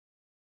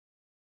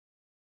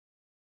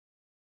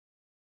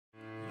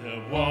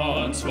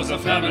Once was a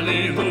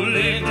family who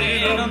lived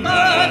in a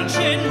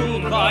mansion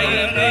ruled by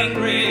an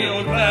angry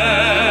old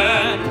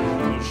man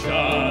who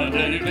shunned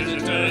any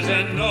visitors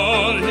and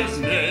all his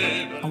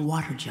neighbors. A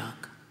water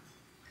jug,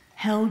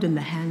 held in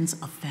the hands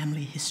of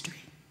family history.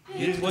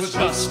 It was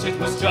just a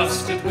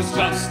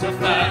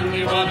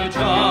family water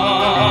jug,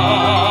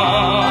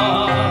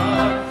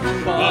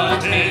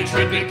 but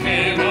hatred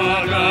became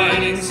a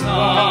guiding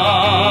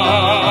star.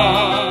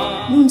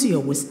 Nunzio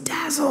was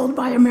dazzled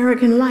by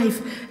American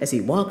life as he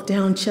walked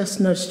down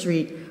Chestnut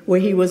Street, where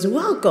he was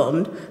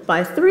welcomed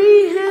by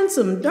 3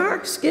 handsome,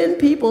 dark-skinned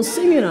people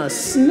singing a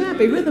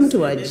snappy rhythm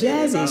to a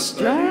jazzy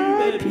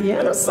stride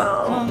piano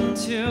song. Come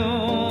to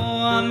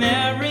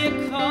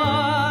America,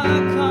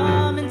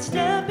 come and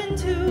step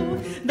into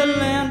the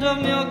land of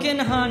milk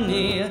and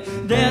honey.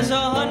 There's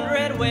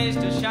 100 ways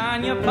to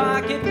shine your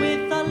pocket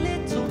with a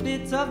little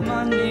bit of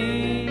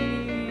money.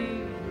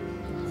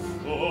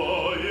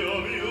 For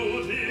your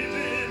beauty's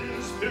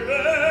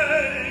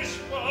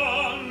inspiration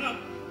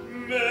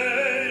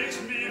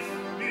makes me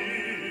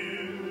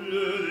feel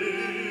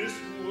this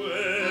way.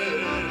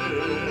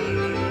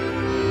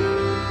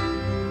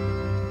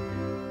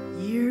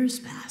 Years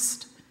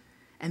passed,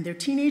 and their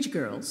teenage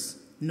girls,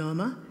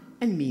 Norma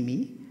and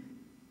Mimi,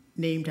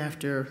 named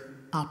after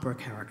opera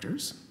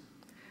characters,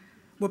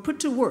 were put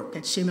to work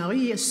at Chez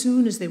Marie as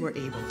soon as they were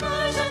able.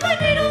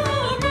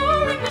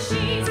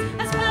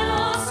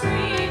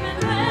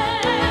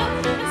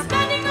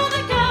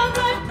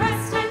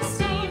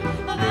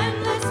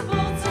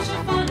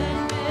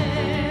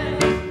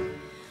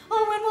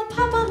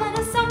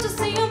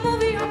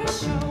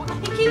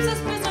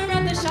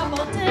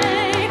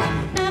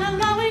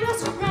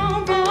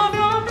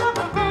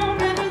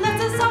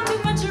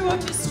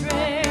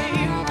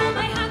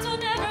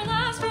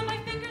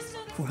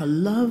 Her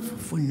love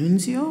for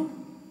Nunzio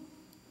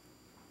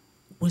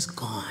was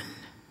gone.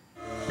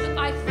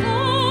 I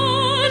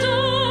thought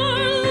our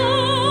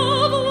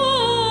love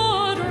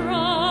would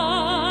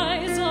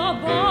rise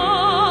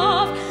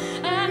above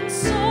and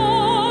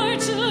soar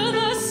to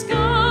the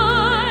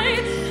sky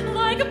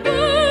like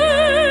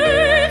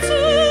birds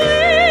who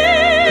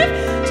live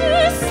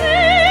to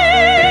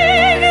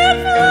sing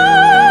and fly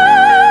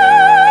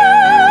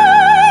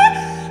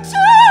to the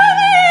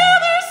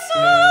other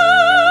side.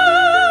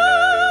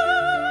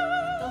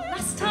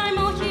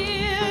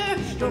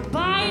 Your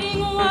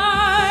biting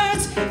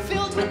words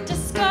filled with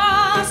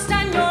disgust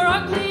and your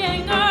ugly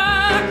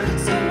anger.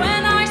 So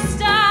when I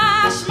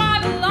stash my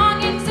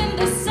belongings in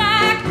the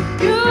sack,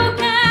 you can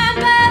bet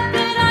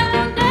that I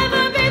will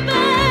never be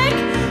back.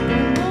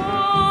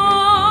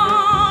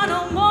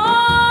 No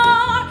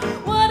more.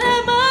 What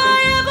am I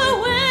ever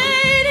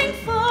waiting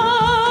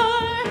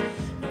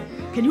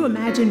for? Can you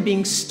imagine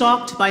being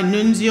stalked by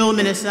Nunzio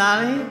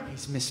Minisali?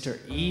 He's Mr.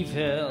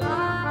 Evil.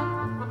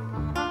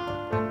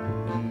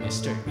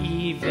 Mr.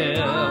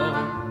 Evil.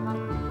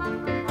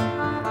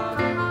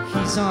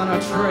 He's on a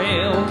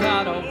trail,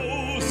 got a...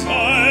 Those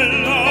I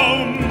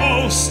love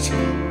most,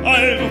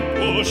 I've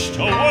pushed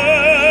away.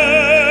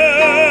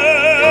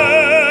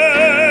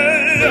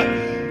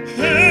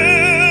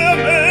 Hear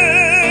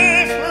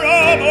me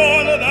from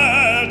all that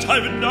I've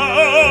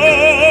done.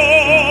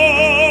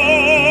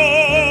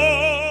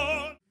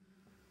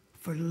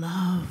 For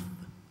love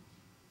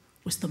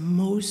was the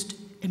most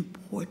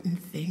important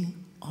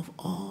thing of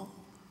all.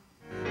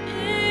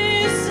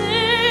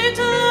 Isn't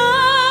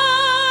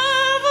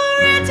love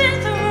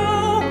written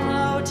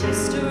throughout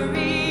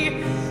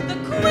history? The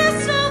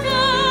quest of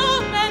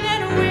all men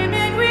and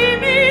women we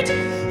meet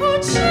who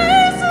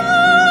chase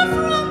love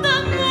from the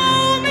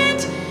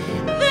moment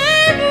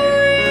they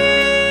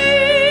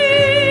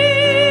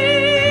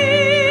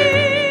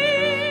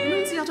breathe.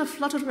 Nunziata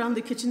fluttered around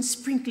the kitchen,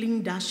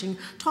 sprinkling, dashing,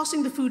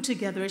 tossing the food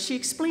together as she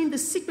explained the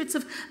secrets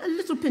of a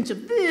little pinch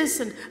of this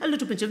and a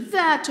little pinch of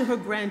that to her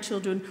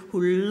grandchildren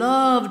who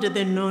loved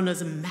their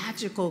Nona's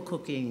magical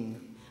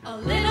cooking. A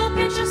little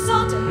pinch of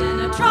salt and then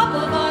a drop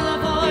of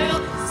olive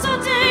oil.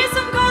 Saute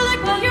some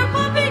garlic while you're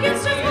popping in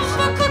circles.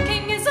 For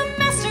cooking is a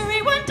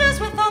mastery one does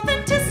with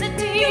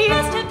authenticity. You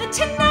must have the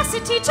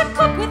tenacity to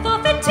cook with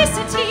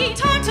authenticity.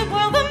 Time to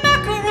boil the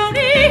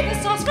macaroni, the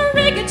sauce for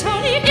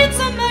rigatoni. It's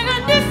a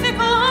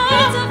magnifico,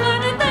 it's a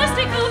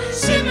fantastical.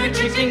 Simmer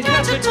chicken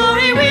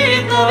cacciatore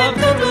with love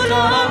and good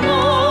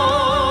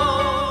amor.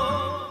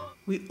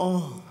 We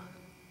all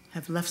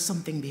have left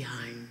something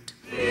behind.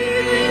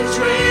 Leaving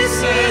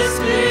traces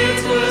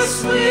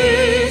bittersweet.